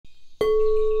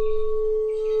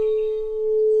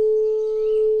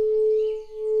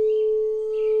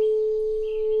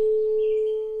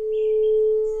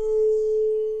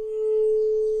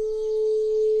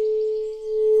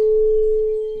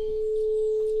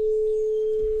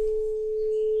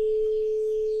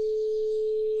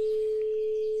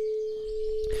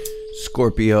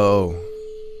Scorpio,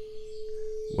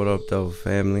 what up though,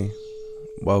 family?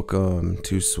 Welcome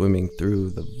to Swimming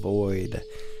Through the Void.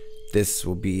 This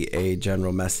will be a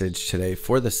general message today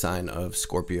for the sign of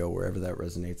Scorpio, wherever that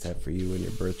resonates at for you in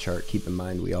your birth chart. Keep in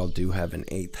mind, we all do have an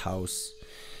 8th house,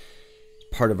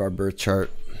 part of our birth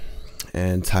chart,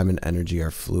 and time and energy are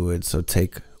fluid. So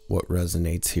take what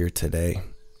resonates here today,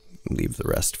 leave the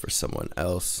rest for someone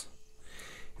else.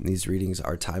 And these readings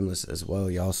are timeless as well,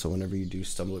 y'all. So whenever you do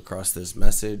stumble across this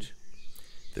message,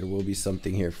 there will be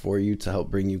something here for you to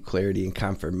help bring you clarity and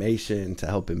confirmation, to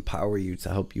help empower you, to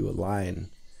help you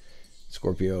align.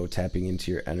 Scorpio, tapping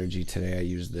into your energy today, I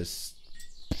use this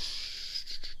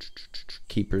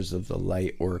Keepers of the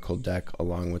Light Oracle deck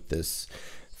along with this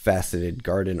Faceted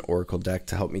Garden Oracle deck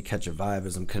to help me catch a vibe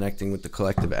as I'm connecting with the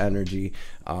collective energy.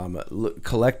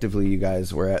 Collectively, you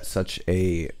guys, we're at such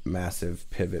a massive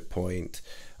pivot point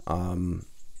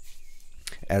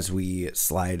as we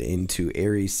slide into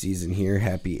Aries season here.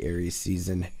 Happy Aries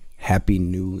season. Happy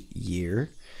New Year.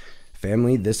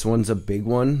 Family, this one's a big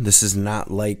one. This is not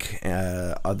like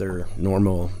other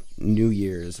normal New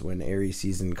Year's when Aries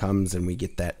season comes and we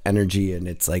get that energy and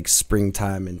it's like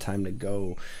springtime and time to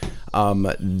go.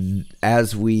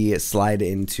 As we slide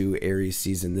into Aries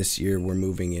season this year, we're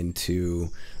moving into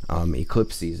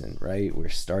eclipse season, right? We're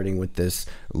starting with this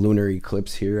lunar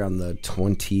eclipse here on the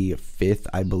 25th,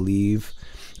 I believe,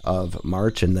 of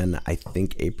March, and then I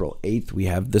think April 8th we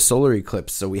have the solar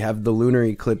eclipse. So we have the lunar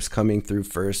eclipse coming through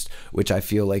first, which I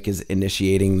feel like is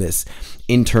initiating this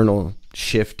internal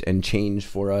shift and change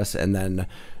for us, and then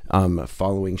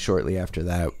following shortly after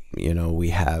that, we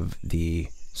have the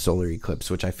solar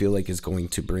eclipse, which I feel like is going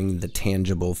to bring the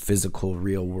tangible, physical,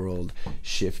 real world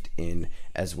shift in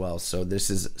as well. So this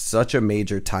is such a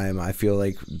major time. I feel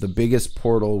like the biggest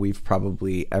portal we've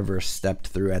probably ever stepped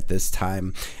through at this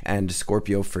time. And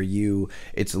Scorpio, for you,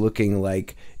 it's looking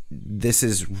like this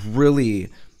is really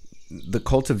the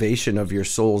cultivation of your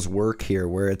soul's work here,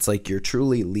 where it's like you're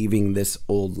truly leaving this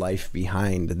old life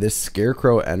behind. This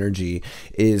scarecrow energy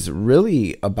is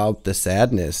really about the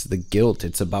sadness, the guilt.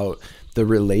 It's about the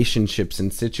relationships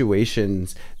and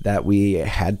situations that we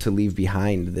had to leave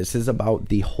behind. This is about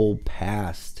the whole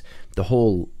past, the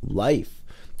whole life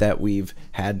that we've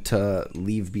had to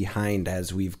leave behind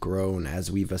as we've grown, as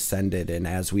we've ascended, and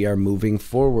as we are moving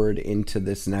forward into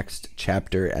this next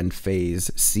chapter and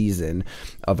phase season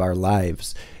of our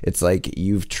lives. It's like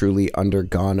you've truly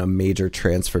undergone a major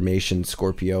transformation,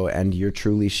 Scorpio, and you're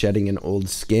truly shedding an old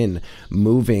skin,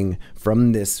 moving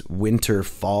from this winter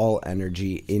fall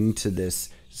energy into this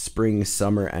spring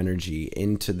summer energy,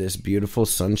 into this beautiful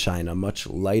sunshine, a much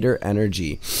lighter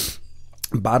energy.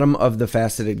 Bottom of the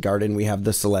Faceted Garden, we have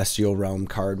the Celestial Realm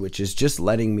card, which is just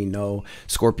letting me know,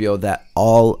 Scorpio, that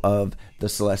all of the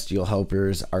celestial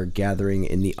helpers are gathering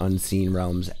in the unseen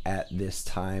realms at this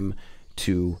time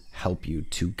to help you,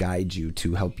 to guide you,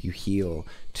 to help you heal,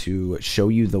 to show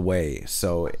you the way.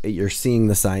 So you're seeing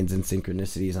the signs and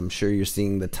synchronicities. I'm sure you're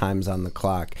seeing the times on the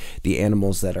clock, the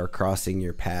animals that are crossing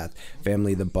your path,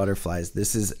 family, the butterflies.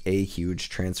 This is a huge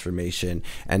transformation,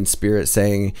 and Spirit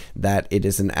saying that it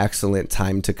is an excellent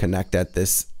time to connect at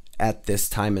this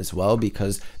time as well,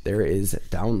 because there is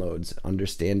downloads,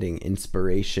 understanding,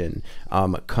 inspiration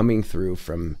coming through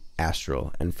from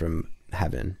astral and from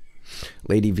heaven.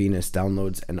 Lady Venus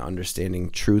downloads and understanding.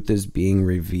 Truth is being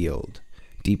revealed.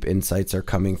 Deep insights are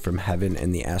coming from heaven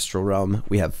and the astral realm.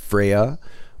 We have Freya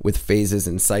with phases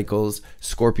and cycles.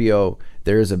 Scorpio,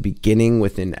 there is a beginning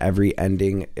within every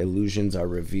ending. Illusions are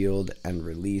revealed and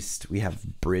released. We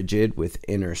have Bridget with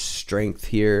inner strength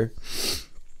here.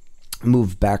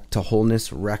 Move back to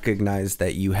wholeness, recognize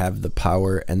that you have the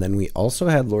power. And then we also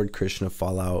had Lord Krishna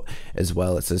fall out as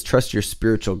well. It says, trust your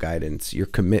spiritual guidance. Your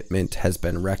commitment has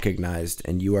been recognized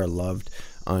and you are loved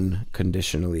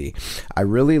unconditionally. I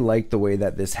really like the way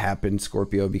that this happened,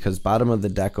 Scorpio, because bottom of the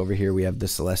deck over here, we have the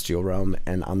Celestial Realm.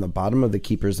 And on the bottom of the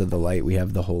Keepers of the Light, we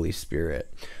have the Holy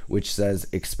Spirit, which says,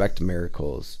 expect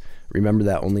miracles. Remember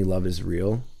that only love is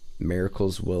real.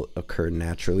 Miracles will occur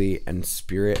naturally, and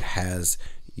Spirit has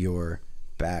your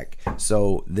back.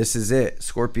 So this is it,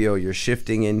 Scorpio. You're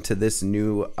shifting into this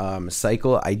new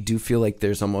cycle. I do feel like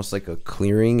there's almost like a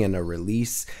clearing and a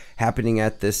release happening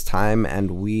at this time,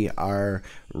 and we are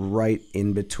right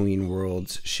in between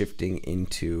worlds, shifting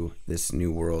into this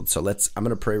new world. So I'm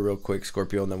gonna pray real quick,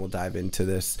 Scorpio, and then we'll dive into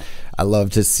this. I love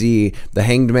to see the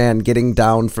Hanged Man getting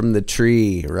down from the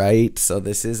tree, right? So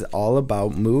this is all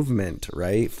about movement,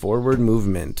 right? Forward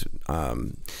movement,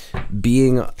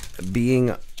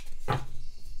 being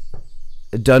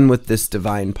done with this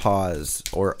divine pause,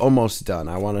 or almost done.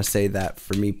 I want to say that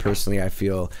for me personally, I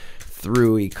feel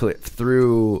through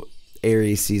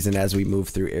Aries season, as we move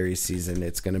through Aries season,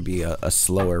 it's going to be a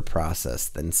slower process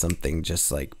than something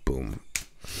just like boom.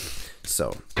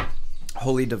 So,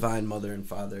 Holy Divine Mother and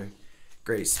Father,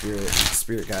 Great Spirit,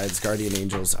 Spirit Guides, Guardian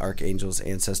Angels, Archangels,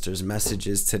 Ancestors,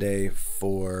 messages today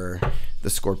for the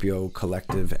Scorpio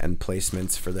collective and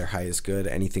placements for their highest good.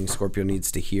 Anything Scorpio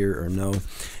needs to hear or know.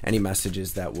 Any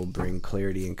messages that will bring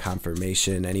clarity and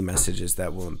confirmation. Any messages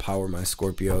that will empower my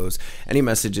Scorpios. Any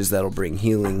messages that will bring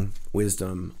healing,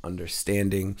 wisdom,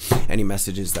 understanding. Any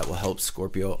messages that will help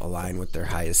Scorpio align with their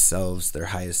highest selves, their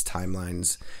highest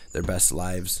timelines, their best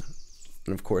lives.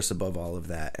 And of course, above all of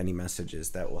that, any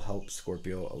messages that will help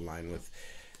Scorpio align with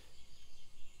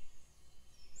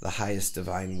the highest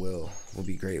divine will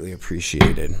be greatly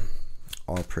appreciated.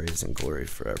 All praise and glory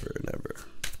forever and ever.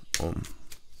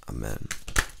 Amen.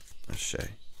 Ashe.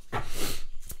 I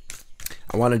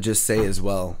want to just say as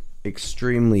well,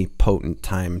 extremely potent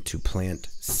time to plant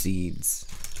seeds.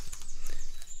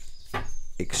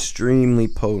 Extremely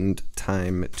potent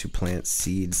time to plant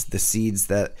seeds. The seeds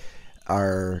that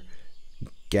are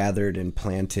gathered and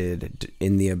planted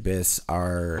in the abyss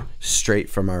are straight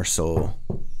from our soul.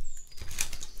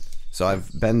 So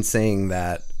I've been saying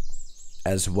that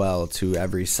as well to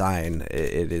every sign.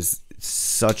 It is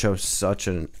such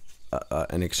an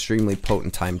extremely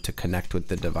potent time to connect with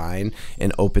the divine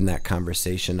and open that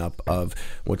conversation up of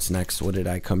what's next. What did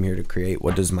I come here to create?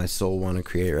 What does my soul want to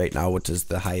create right now? What does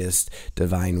the highest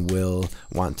divine will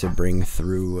want to bring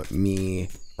through me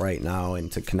right now,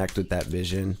 and to connect with that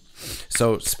vision.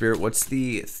 So, Spirit, what's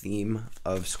the theme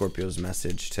of Scorpio's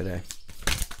message today?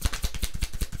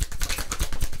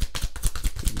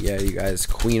 Yeah, you guys,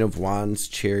 Queen of Wands,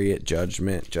 Chariot,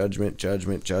 Judgment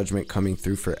coming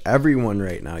through for everyone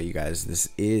right now, you guys. This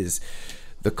is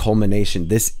the culmination.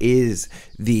 This is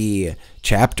the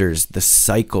chapters, the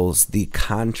cycles, the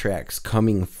contracts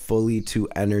coming fully to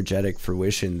energetic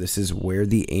fruition. This is where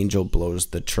the angel blows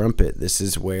the trumpet. This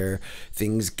is where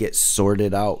things get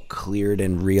sorted out, cleared,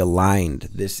 and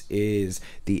realigned. This is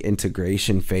the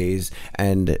integration phase,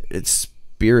 and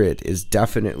Spirit is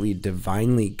definitely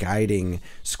divinely guiding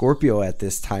Scorpio at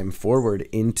this time forward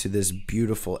into this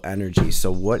beautiful energy.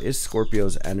 So what is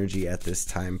Scorpio's energy at this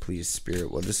time, please,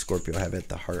 Spirit? What does Scorpio have at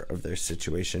the heart of their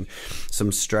situation?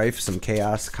 Some strife, some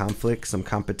chaos, conflict, some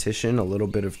competition, a little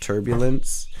bit of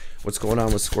turbulence. What's going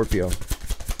on with Scorpio?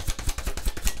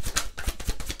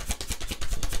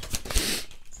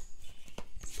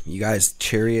 You guys,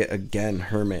 Chariot again,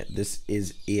 Hermit. This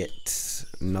is it.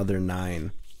 Another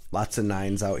 9. Lots of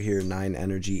 9s out here. 9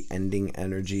 energy, ending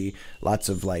energy. Lots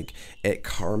of like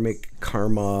karmic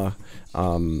karma,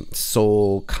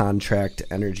 soul contract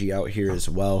energy out here as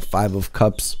well. 5 of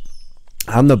Cups.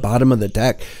 On the bottom of the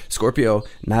deck, Scorpio,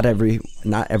 not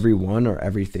everyone or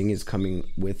everything is coming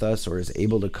with us or is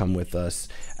able to come with us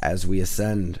as we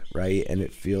ascend, right? And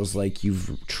it feels like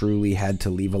you've truly had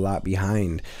to leave a lot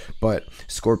behind. But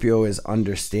Scorpio is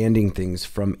understanding things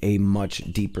from a much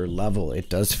deeper level. It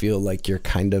does feel like you're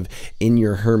kind of in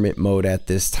your hermit mode at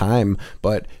this time,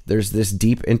 but there's this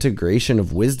deep integration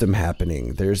of wisdom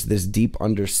happening. There's this deep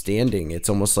understanding. It's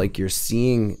almost like you're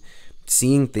seeing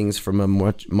things from a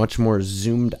much more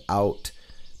zoomed out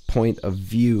point of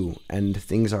view, and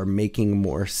things are making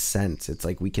more sense. It's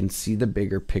like we can see the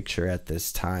bigger picture at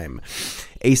this time.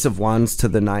 Ace of Wands to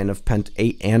the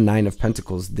 8 and 9 of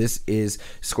Pentacles. This is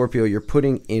Scorpio. You're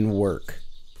putting in work.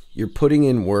 You're putting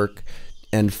in work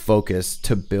and focus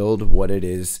to build what it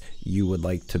is you would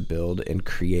like to build and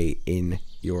create in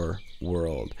your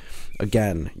world.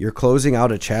 Again, you're closing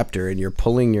out a chapter and you're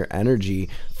pulling your energy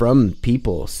from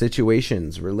people,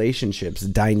 situations, relationships,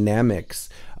 dynamics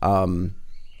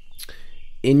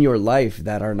in your life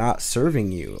that are not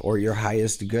serving you or your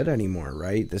highest good anymore,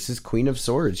 right? This is Queen of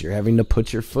Swords. You're having to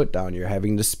put your foot down. You're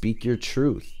having to speak your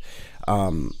truth.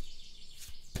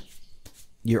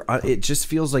 It just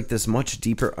feels like this much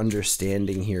deeper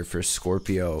understanding here for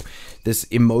Scorpio, this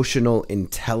emotional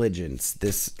intelligence,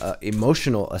 this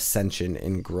emotional ascension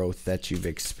and growth that you've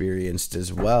experienced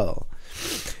as well.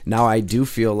 Now, I do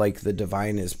feel like the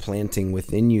divine is planting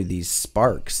within you these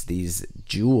sparks, these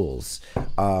jewels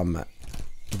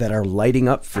that are lighting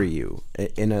up for you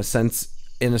in a sense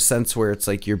where it's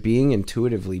like you're being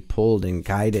intuitively pulled and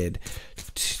guided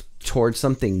towards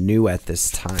something new at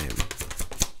this time.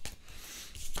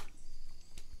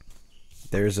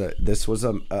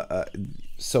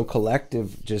 So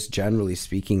collective, just generally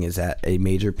speaking, is at a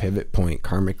major pivot point,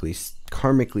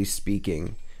 karmically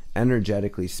speaking,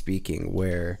 energetically speaking,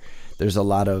 where there's a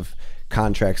lot of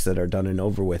contracts that are done and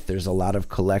over with. There's a lot of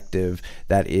collective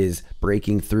that is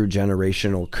breaking through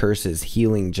generational curses,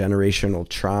 healing generational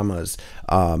traumas,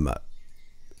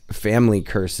 family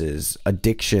curses,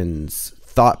 addictions,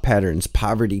 thought patterns,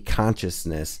 poverty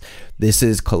consciousness. This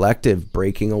is collective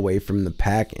breaking away from the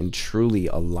pack and truly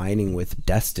aligning with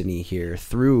destiny here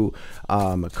through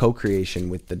co-creation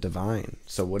with the divine.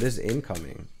 So what is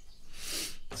incoming?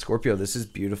 Scorpio, this is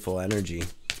beautiful energy.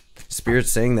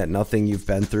 Spirit's saying that nothing you've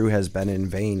been through has been in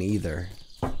vain either.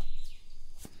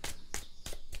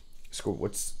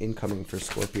 What's incoming for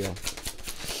Scorpio?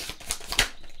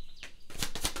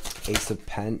 Ace of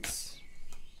Pents.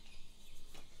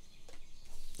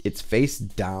 It's face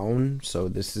down, so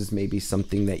this is maybe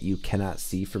something that you cannot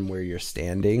see from where you're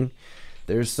standing.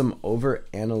 There's some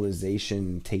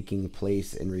over-analyzation taking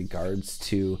place in regards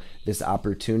to this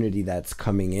opportunity that's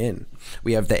coming in.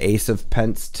 We have the Ace of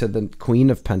Pents to the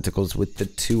Queen of Pentacles with the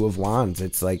Two of Wands.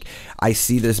 It's like, I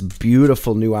see this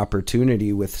beautiful new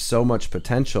opportunity with so much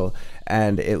potential,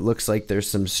 and it looks like there's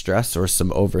some stress or some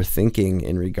overthinking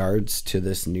in regards to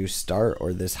this new start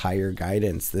or this higher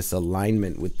guidance, this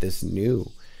alignment with this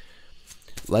new.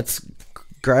 Let's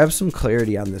grab some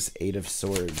clarity on this Eight of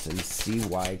Swords and see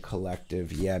why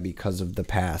collective. Yeah, because of the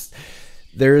past.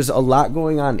 There's a lot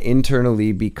going on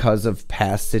internally because of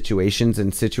past situations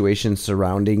and situations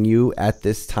surrounding you at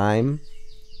this time.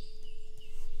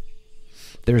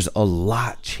 There's a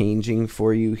lot changing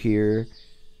for you here.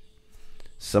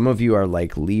 Some of you are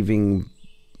like leaving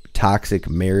toxic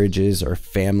marriages or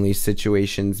family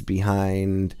situations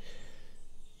behind,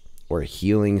 or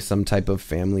healing some type of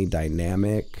family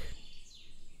dynamic.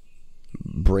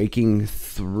 Breaking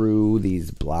through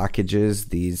these blockages,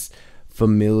 these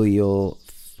familial,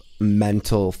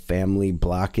 mental, family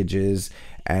blockages,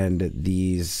 and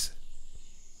these,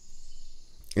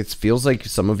 it feels like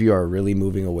some of you are really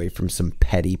moving away from some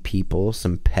petty people,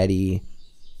 some petty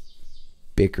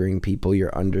bickering people.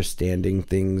 You're understanding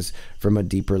things from a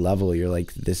deeper level. You're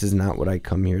like, this is not what I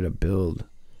come here to build.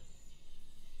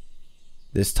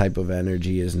 This type of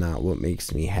energy is not what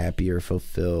makes me happy or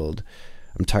fulfilled.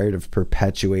 I'm tired of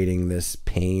perpetuating this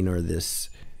pain or this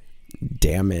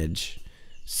damage.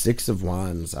 Six of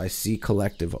Wands. I see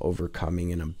collective overcoming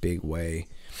in a big way.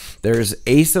 There's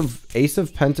Ace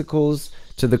of Pentacles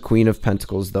to the Queen of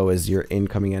Pentacles, though, as your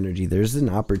incoming energy. There's an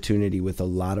opportunity with a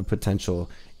lot of potential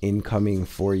incoming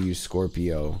for you,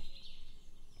 Scorpio.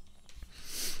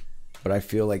 But I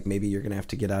feel like maybe you're going to have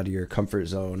to get out of your comfort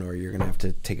zone, or you're going to have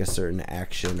to take a certain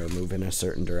action or move in a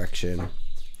certain direction.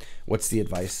 What's the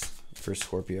advice for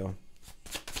Scorpio?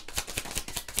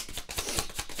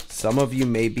 Some of you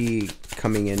may be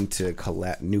coming into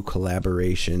new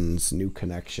collaborations, new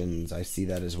connections. I see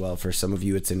that as well. For some of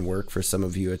you, it's in work. For some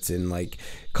of you, it's in like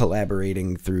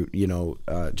collaborating through,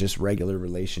 just regular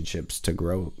relationships to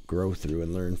grow through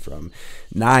and learn from.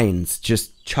 Nines,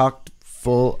 just chocked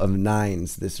full of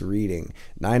nines, this reading.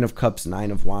 Nine of Cups,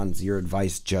 Nine of Wands, your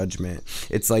advice, judgment.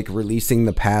 It's like releasing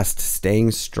the past,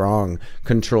 staying strong,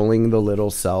 controlling the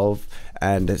little self,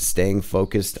 and staying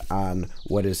focused on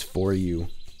what is for you.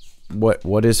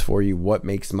 What is for you? What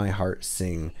makes my heart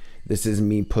sing? This is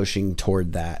me pushing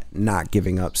toward that, not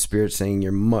giving up. Spirit saying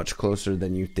you're much closer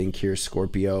than you think here,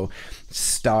 Scorpio.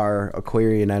 Star,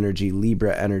 Aquarian energy,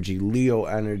 Libra energy, Leo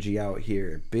energy out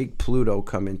here. Big Pluto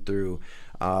coming through.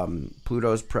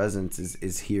 Pluto's presence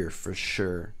is here for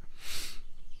sure.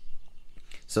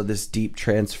 So this deep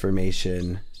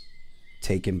transformation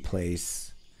taking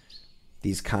place,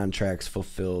 these contracts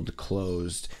fulfilled,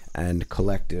 closed, and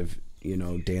collective,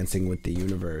 dancing with the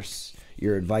universe.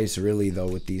 Your advice really, though,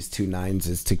 with these two nines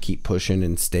is to keep pushing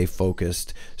and stay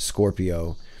focused,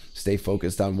 Scorpio. Stay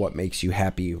focused on what makes you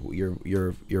happy,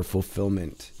 your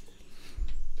fulfillment.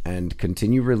 And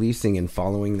continue releasing and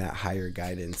following that higher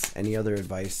guidance. Any other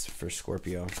advice for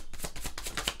Scorpio?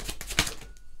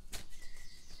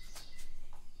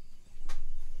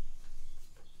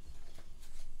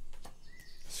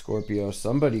 Scorpio,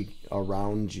 somebody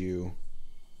around you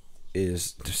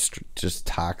is just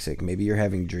toxic. Maybe you're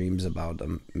having dreams about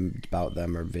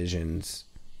them or visions.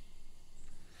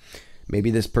 Maybe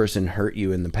this person hurt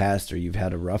you in the past, or you've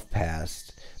had a rough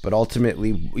past. But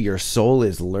ultimately, your soul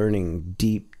is learning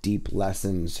deep, deep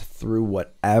lessons through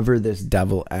whatever this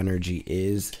devil energy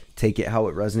is. Take it how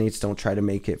it resonates. Don't try to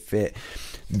make it fit.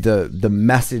 The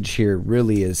message here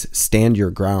really is stand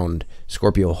your ground.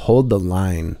 Scorpio, hold the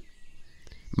line.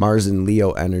 Mars and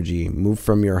Leo energy. Move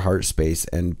from your heart space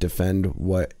and defend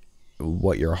what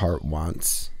your heart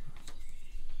wants.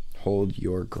 Hold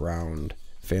your ground.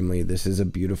 Family, this is a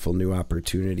beautiful new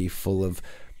opportunity full of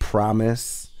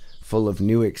promise, full of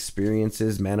new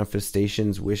experiences,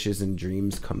 manifestations, wishes, and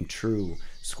dreams come true,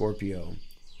 Scorpio.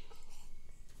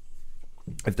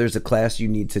 If there's a class you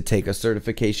need to take, a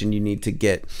certification you need to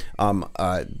get,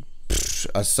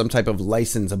 some type of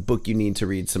license, a book you need to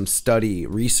read, some study,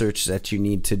 research that you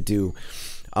need to do,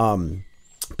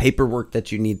 paperwork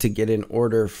that you need to get in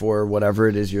order for whatever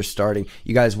it is you're starting.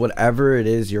 You guys, whatever it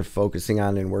is you're focusing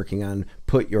on and working on,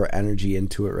 put your energy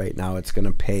into it right now. It's going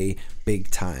to pay big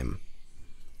time.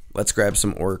 Let's grab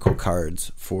some oracle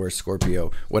cards for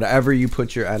Scorpio. Whatever you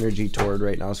put your energy toward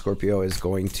right now, Scorpio, is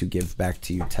going to give back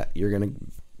to you. You're going to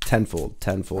tenfold,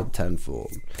 tenfold,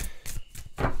 tenfold.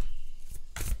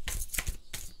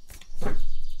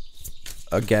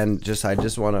 Again, I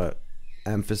just want to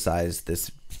emphasize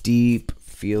this deep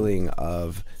feeling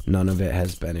of none of it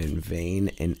has been in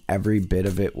vain, and every bit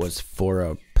of it was for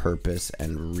a purpose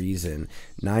and reason.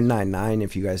 999,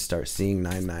 if you guys start seeing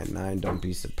 999, don't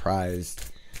be surprised.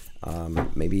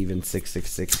 Maybe even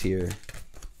 666 here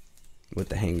with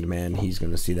the Hanged Man. He's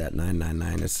going to see that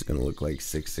 999. It's going to look like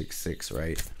 666,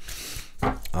 right?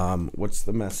 What's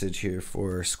the message here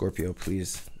for Scorpio,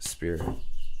 please, Spirit?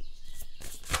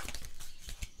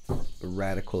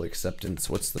 Radical acceptance.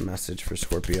 What's the message for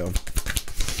Scorpio?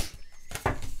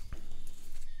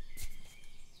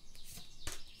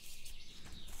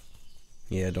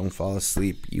 Yeah, don't fall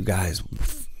asleep. You guys,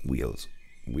 wheels,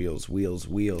 wheels, wheels,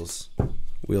 wheels.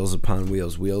 Wheels upon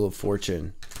wheels. Wheel of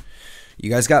Fortune. You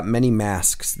guys got many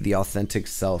masks. The authentic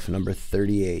self, number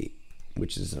 38,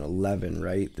 which is an 11,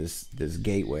 right? This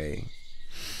gateway.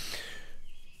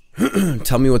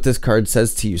 Tell me what this card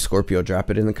says to you, Scorpio. Drop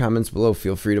it in the comments below.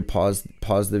 Feel free to pause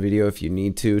the video if you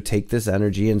need to. Take this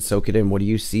energy and soak it in. What do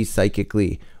you see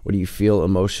psychically? What do you feel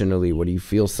emotionally? What do you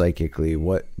feel psychically?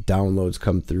 What downloads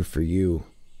come through for you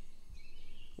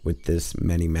with this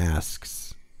many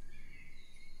masks?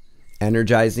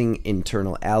 Energizing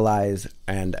internal allies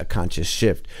and a conscious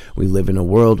shift. We live in a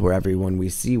world where everyone we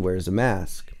see wears a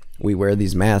mask. We wear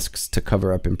these masks to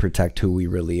cover up and protect who we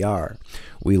really are.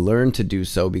 We learn to do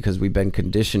so because we've been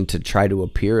conditioned to try to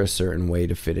appear a certain way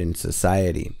to fit in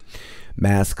society.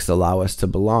 Masks allow us to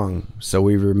belong, so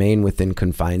we remain within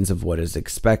confines of what is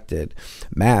expected.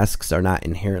 Masks are not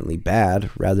inherently bad,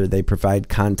 rather they provide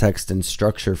context and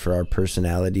structure for our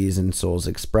personalities and soul's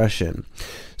expression.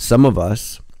 Some of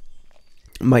us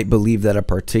might believe that a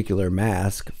particular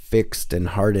mask fixed and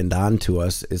hardened onto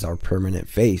us is our permanent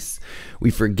face.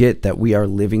 We forget that we are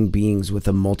living beings with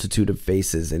a multitude of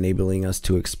faces, enabling us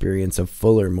to experience a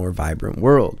fuller, more vibrant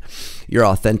world. Your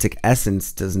authentic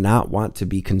essence does not want to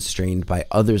be constrained by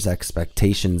others'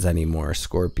 expectations anymore,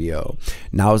 Scorpio.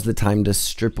 Now is the time to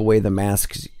strip away the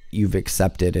masks you've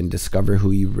accepted and discover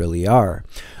who you really are.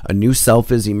 A new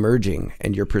self is emerging,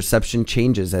 and your perception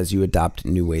changes as you adopt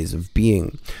new ways of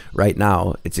being. Right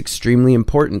now, it's extremely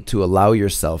important to allow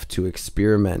yourself to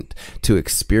experiment, to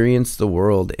experience the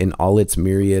world in all its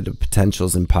myriad of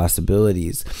potentials and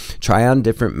possibilities. Try on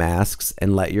different masks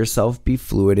and let yourself be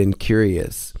fluid and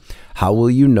curious. How will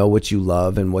you know what you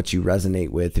love and what you resonate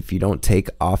with if you don't take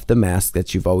off the mask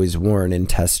that you've always worn and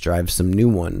test drive some new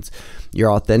ones? Your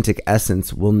authentic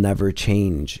essence will never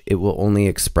change. It will only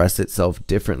express itself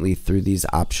differently through these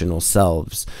optional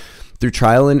selves. Through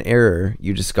trial and error,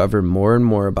 you discover more and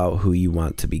more about who you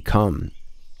want to become.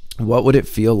 What would it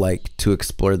feel like to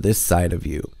explore this side of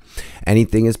you?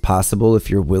 Anything is possible if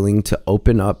you're willing to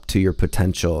open up to your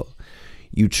potential.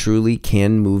 You truly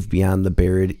can move beyond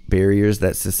the barriers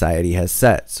that society has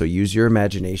set. So use your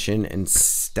imagination and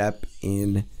step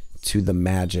into the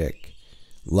magic.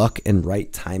 Luck and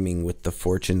right timing with the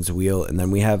Fortune's wheel. And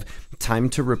then we have time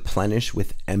to replenish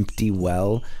with empty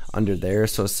well under there.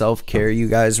 So self-care, you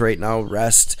guys, right now.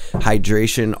 Rest,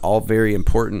 hydration, all very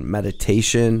important.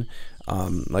 Meditation.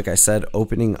 Like I said,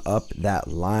 opening up that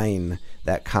line,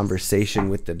 that conversation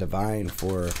with the divine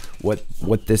for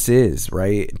what this is,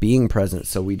 right? Being present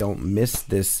so we don't miss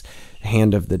this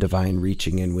hand of the divine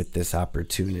reaching in with this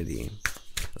opportunity.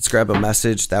 Let's grab a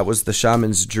message. That was the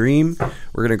shaman's dream.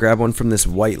 We're going to grab one from this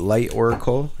white light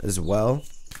oracle as well.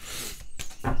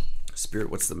 Spirit,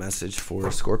 what's the message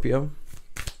for Scorpio?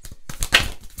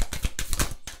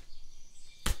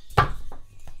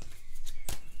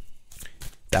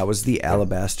 That was the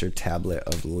alabaster tablet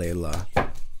of Layla.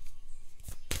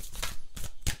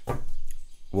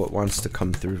 What wants to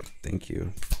come through? Thank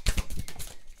you.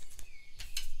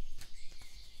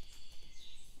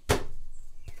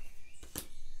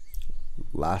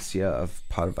 Lasya of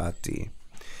Parvati.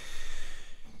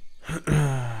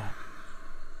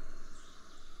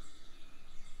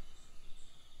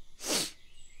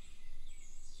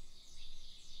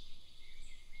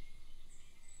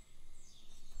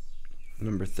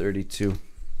 Number 32.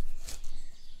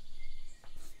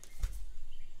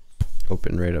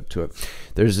 Open right up to it.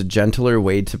 There's a gentler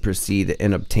way to proceed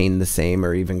and obtain the same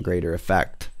or even greater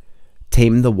effect.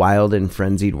 Tame the wild and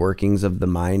frenzied workings of the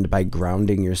mind by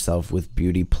grounding yourself with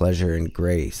beauty, pleasure, and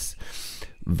grace.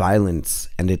 Violence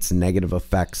and its negative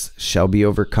effects shall be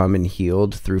overcome and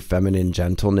healed through feminine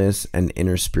gentleness and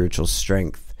inner spiritual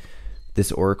strength.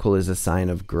 This oracle is a sign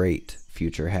of great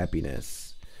future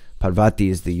happiness. Parvati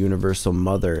is the universal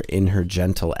mother in her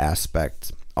gentle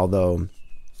aspect, although,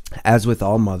 as with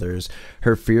all mothers,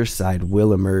 her fierce side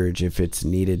will emerge if it's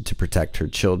needed to protect her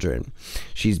children.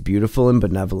 She's beautiful and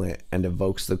benevolent and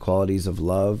evokes the qualities of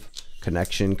love,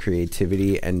 connection,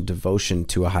 creativity, and devotion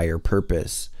to a higher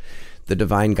purpose. The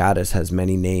divine goddess has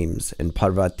many names, and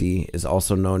Parvati is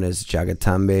also known as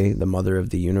Jagatambe, the mother of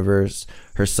the universe.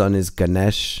 Her son is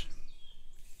Ganesh.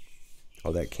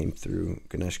 Oh, that came through.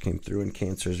 Ganesh came through in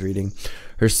Cancer's reading.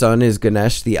 Her son is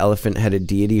Ganesh, the elephant-headed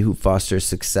deity who fosters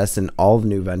success in all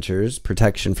new ventures,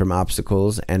 protection from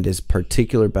obstacles, and is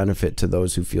particular benefit to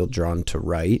those who feel drawn to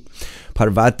write.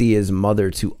 Parvati is mother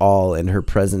to all, and her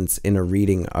presence in a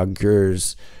reading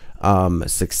augurs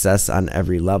success on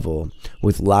every level,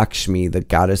 with Lakshmi, the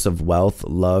goddess of wealth,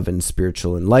 love, and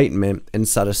spiritual enlightenment, and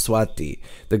Saraswati,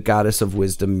 the goddess of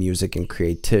wisdom, music, and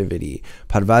creativity.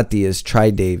 Parvati is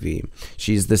Tridevi.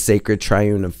 She's the sacred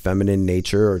triune of feminine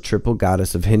nature, or triple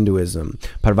goddess of Hinduism.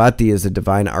 Parvati is a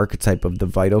divine archetype of the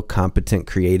vital, competent,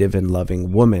 creative, and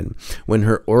loving woman. When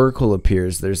her oracle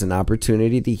appears, there's an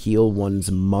opportunity to heal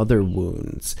one's mother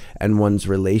wounds and one's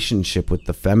relationship with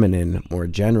the feminine more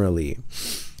generally.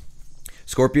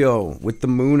 Scorpio, with the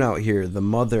moon out here, the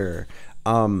mother,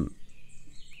 and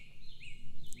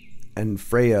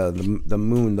Freya, the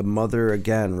moon, the mother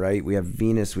again, right? We have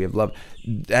Venus, we have love.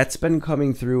 That's been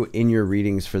coming through in your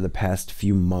readings for the past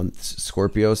few months,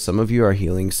 Scorpio. Some of you are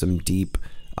healing some deep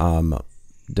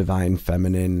divine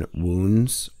feminine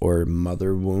wounds or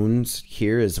mother wounds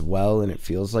here as well, and it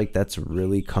feels like that's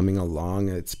really coming along.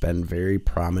 It's been very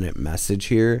prominent message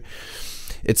here.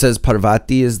 It says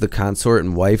Parvati is the consort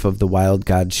and wife of the wild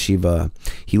god Shiva.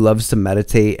 He loves to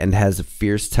meditate and has a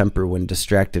fierce temper when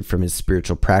distracted from his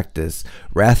spiritual practice.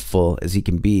 Wrathful as he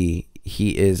can be,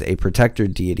 he is a protector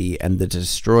deity and the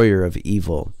destroyer of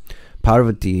evil.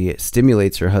 Parvati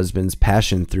stimulates her husband's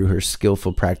passion through her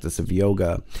skillful practice of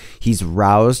yoga. He's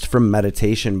roused from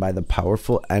meditation by the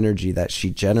powerful energy that she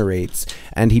generates,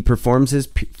 and he performs his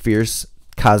fierce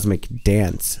cosmic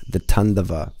dance, the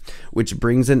Tandava, which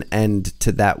brings an end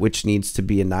to that which needs to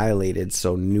be annihilated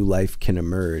so new life can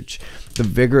emerge. The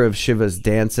vigor of Shiva's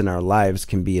dance in our lives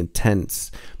can be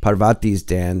intense. Parvati's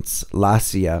dance,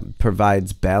 Lasya,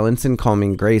 provides balance and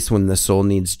calming grace when the soul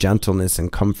needs gentleness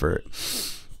and comfort.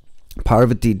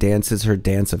 Parvati dances her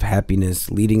dance of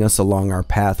happiness, leading us along our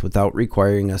path without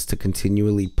requiring us to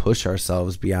continually push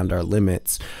ourselves beyond our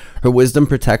limits. Her wisdom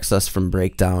protects us from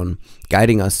breakdown,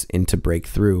 guiding us into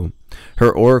breakthrough.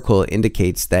 Her oracle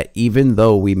indicates that even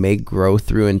though we may grow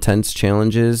through intense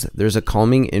challenges, there's a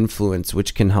calming influence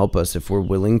which can help us if we're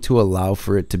willing to allow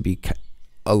for it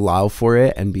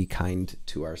and be kind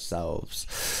to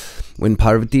ourselves. When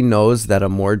Parvati knows that a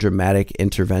more dramatic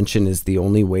intervention is the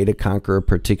only way to conquer a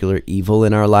particular evil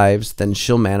in our lives, then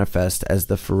she'll manifest as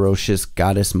the ferocious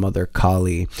goddess mother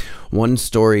Kali. One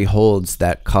story holds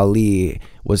that Kali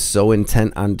was so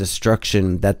intent on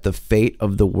destruction that the fate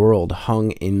of the world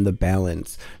hung in the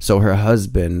balance. So her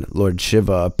husband, Lord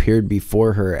Shiva, appeared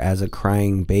before her as a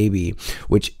crying baby,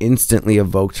 which instantly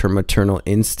evoked her maternal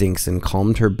instincts and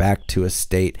calmed her back to a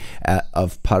state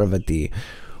of Parvati.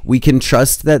 We can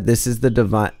trust that the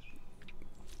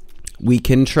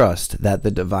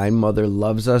divine mother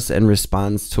loves us and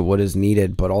responds to what is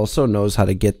needed, but also knows how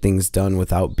to get things done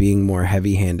without being more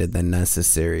heavy-handed than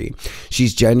necessary.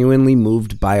 She's genuinely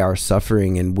moved by our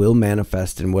suffering and will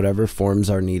manifest in whatever forms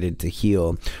are needed to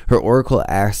heal. Her oracle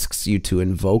asks you to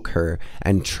invoke her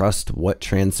and trust what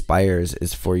transpires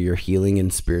is for your healing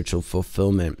and spiritual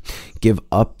fulfillment. Give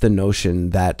up the notion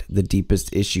that the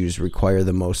deepest issues require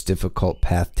the most difficult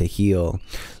path to heal.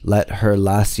 Let her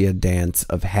Lasya dance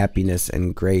of happiness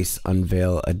and grace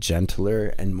unveil a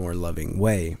gentler and more loving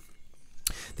way.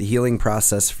 The healing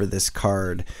process for this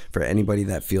card, for anybody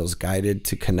that feels guided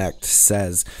to connect,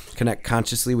 says, connect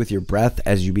consciously with your breath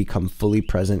as you become fully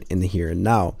present in the here and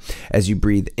now. As you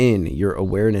breathe in, your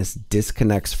awareness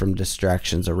disconnects from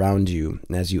distractions around you.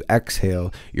 And as you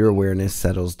exhale, your awareness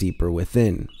settles deeper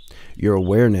within. Your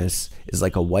awareness is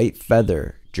like a white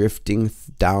feather drifting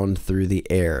down through the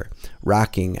air,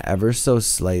 rocking ever so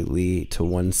slightly to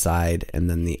one side and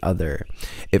then the other.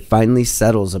 It finally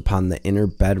settles upon the inner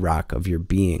bedrock of your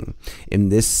being. In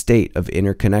this state of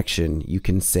inner connection, you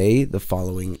can say the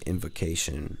following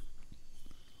invocation.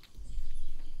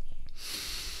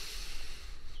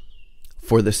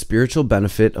 For the spiritual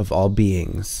benefit of all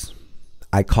beings,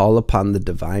 I call upon the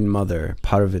Divine Mother,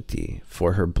 Parvati,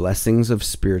 for her blessings of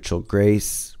spiritual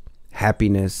grace,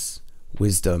 happiness,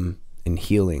 wisdom, and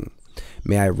healing.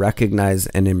 May I recognize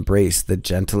and embrace the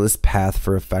gentlest path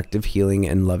for effective healing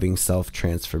and loving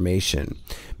self-transformation.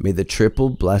 May the triple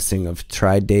blessing of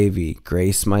Tridevi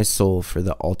grace my soul for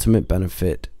the ultimate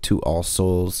benefit to all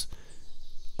souls.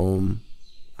 Om.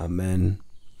 Amen.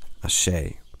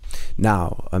 Ashe.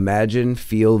 Now, imagine,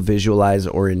 feel, visualize,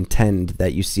 or intend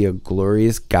that you see a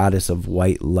glorious goddess of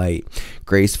white light,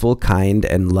 graceful, kind,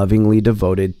 and lovingly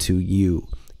devoted to you,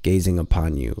 gazing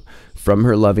upon you. From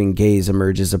her loving gaze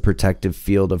emerges a protective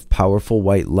field of powerful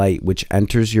white light which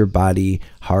enters your body,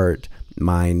 heart,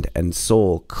 mind, and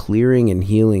soul, clearing and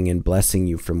healing and blessing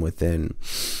you from within.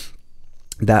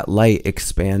 That light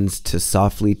expands to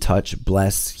softly touch,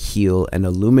 bless, heal, and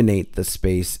illuminate the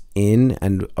space in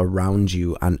and around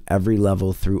you on every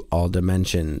level through all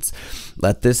dimensions.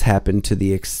 Let this happen to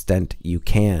the extent you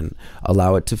can.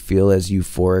 Allow it to feel as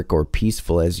euphoric or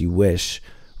peaceful as you wish.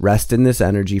 Rest in this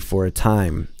energy for a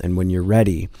time, and when you're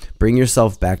ready, bring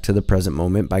yourself back to the present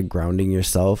moment by grounding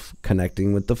yourself,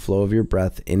 connecting with the flow of your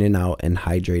breath in and out, and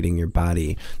hydrating your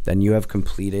body. Then you have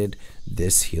completed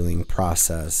this healing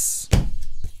process.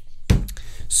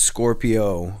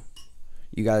 Scorpio,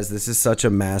 you guys, this is such a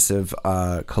massive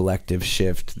collective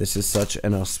shift. This is such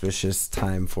an auspicious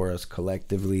time for us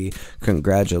collectively.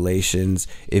 Congratulations.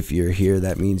 If you're here,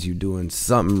 that means you're doing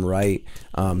something right.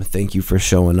 Thank you for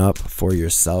showing up for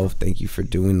yourself. Thank you for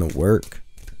doing the work.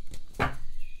 Thank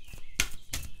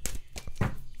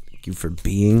you for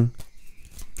being.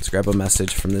 Let's grab a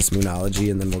message from this Moonology,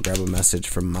 and then we'll grab a message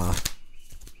from Ma,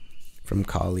 from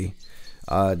Kali.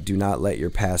 Do not let your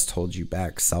past hold you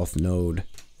back. South Node.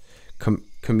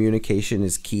 Communication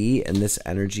is key, and this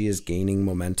energy is gaining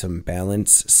momentum.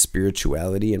 Balance,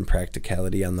 spirituality, and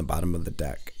practicality on the bottom of the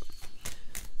deck.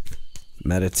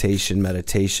 Meditation,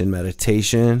 meditation,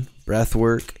 meditation. Breath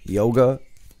work, yoga,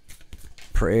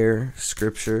 prayer,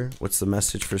 scripture. What's the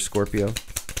message for Scorpio?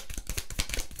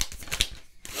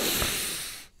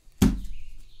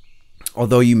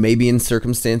 Although you may be in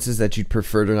circumstances that you'd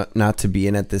prefer not to be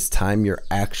in at this time, you're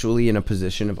actually in a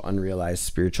position of unrealized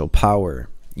spiritual power.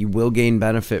 You will gain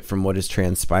benefit from what is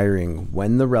transpiring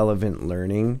when the relevant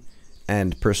learning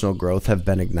and personal growth have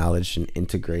been acknowledged and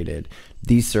integrated.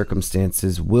 These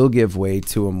circumstances will give way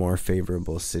to a more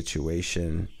favorable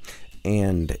situation.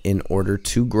 And in order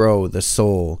to grow, the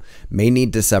soul may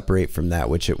need to separate from that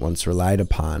which it once relied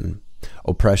upon.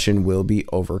 Oppression will be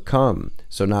overcome,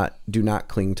 so do not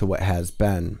cling to what has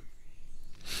been.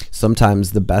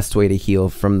 Sometimes the best way to heal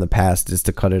from the past is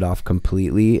to cut it off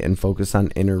completely and focus on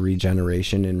inner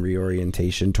regeneration and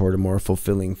reorientation toward a more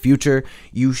fulfilling future.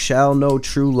 You shall know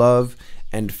true love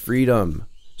and freedom.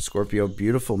 Scorpio,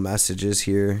 beautiful messages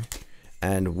here.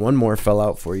 And one more fell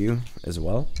out for you as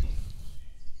well.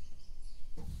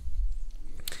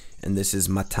 And this is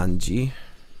Matanji.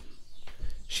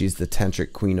 She's the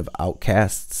tantric queen of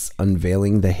outcasts,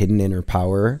 unveiling the hidden inner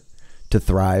power to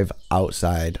thrive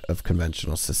outside of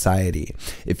conventional society.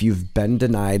 If you've been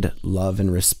denied love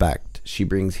and respect, she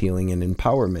brings healing and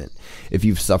empowerment. If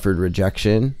you've suffered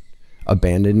rejection,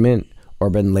 abandonment, or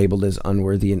been labeled as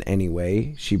unworthy in any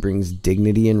way, she brings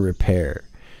dignity and repair.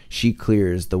 She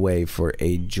clears the way for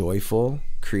a joyful,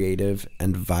 creative,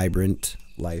 and vibrant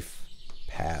life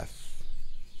path.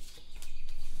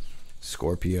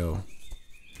 Scorpio,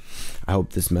 I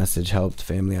hope this message helped,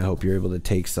 family. I hope you're able to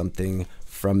take something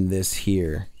from this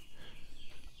here.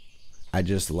 I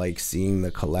just like seeing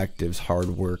the collective's hard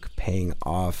work paying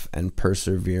off and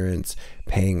perseverance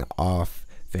paying off.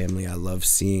 Family, I love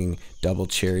seeing Double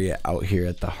Chariot out here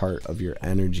at the heart of your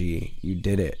energy. You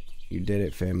did it. You did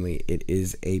it, family. It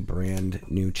is a brand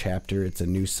new chapter. It's a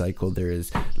new cycle. There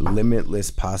is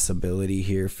limitless possibility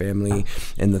here, family.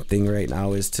 And the thing right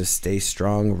now is to stay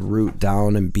strong, root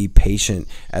down, and be patient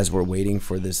as we're waiting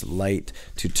for this light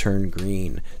to turn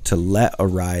green, to let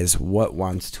arise what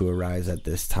wants to arise at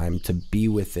this time, to be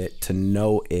with it, to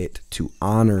know it, to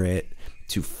honor it,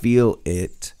 to feel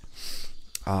it,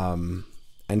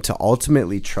 and to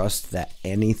ultimately trust that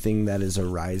anything that is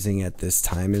arising at this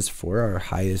time is for our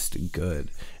highest good,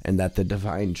 and that the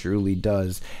divine truly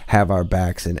does have our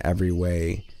backs in every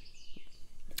way.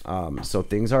 So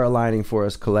things are aligning for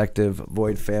us, collective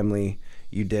Void family.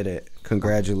 You did it.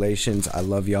 Congratulations. I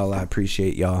love y'all. I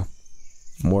appreciate y'all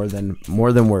more than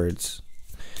words.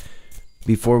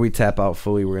 Before we tap out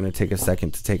fully, we're going to take a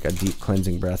second to take a deep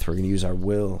cleansing breath. We're going to use our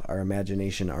will, our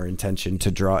imagination, our intention to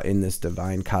draw in this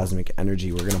divine cosmic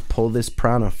energy. We're going to pull this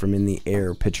prana from in the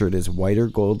air. Picture it as whiter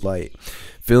gold light,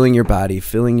 filling your body,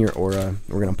 filling your aura.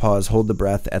 We're going to pause, hold the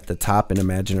breath at the top, and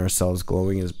imagine ourselves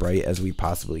glowing as bright as we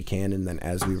possibly can. And then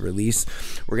as we release,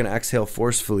 we're going to exhale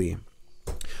forcefully,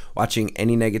 watching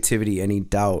any negativity, any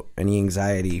doubt, any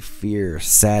anxiety, fear,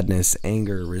 sadness,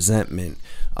 anger, resentment,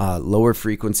 lower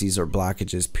frequencies or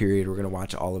blockages, period. We're going to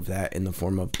watch all of that in the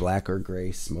form of black or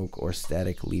gray smoke or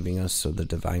static leaving us, so the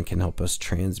divine can help us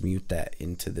transmute that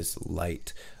into this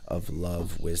light of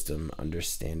love, wisdom,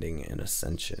 understanding, and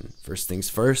ascension. First things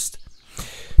first,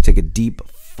 take a deep,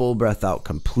 full breath out,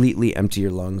 completely empty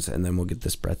your lungs, and then we'll get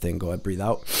this breath in. Go ahead, breathe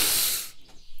out.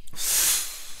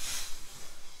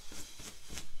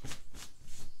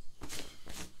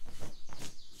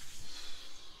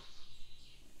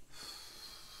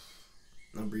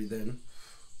 Now breathe in.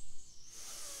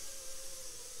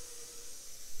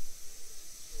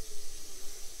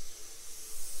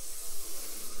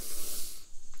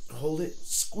 Hold it,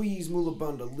 squeeze Mula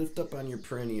Bandha, lift up on your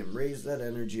perineum, raise that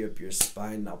energy up your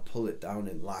spine. Now pull it down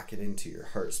and lock it into your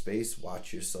heart space.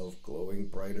 Watch yourself glowing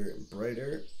brighter and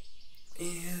brighter.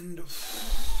 And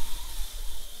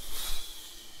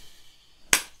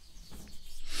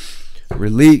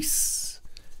release.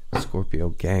 Scorpio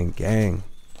gang, gang.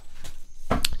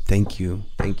 Thank you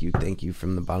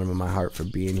from the bottom of my heart for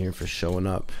being here, for showing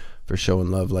up, for showing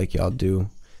love like y'all do.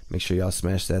 Make sure y'all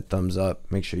smash that thumbs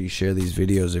up. Make sure you share these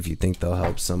videos if you think they'll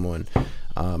help someone.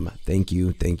 Thank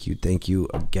you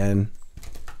again.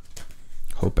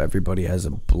 Hope everybody has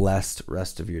a blessed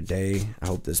rest of your day. I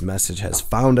hope this message has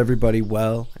found everybody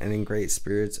well and in great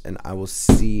spirits, and I will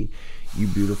see you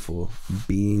beautiful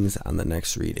beings on the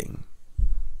next reading.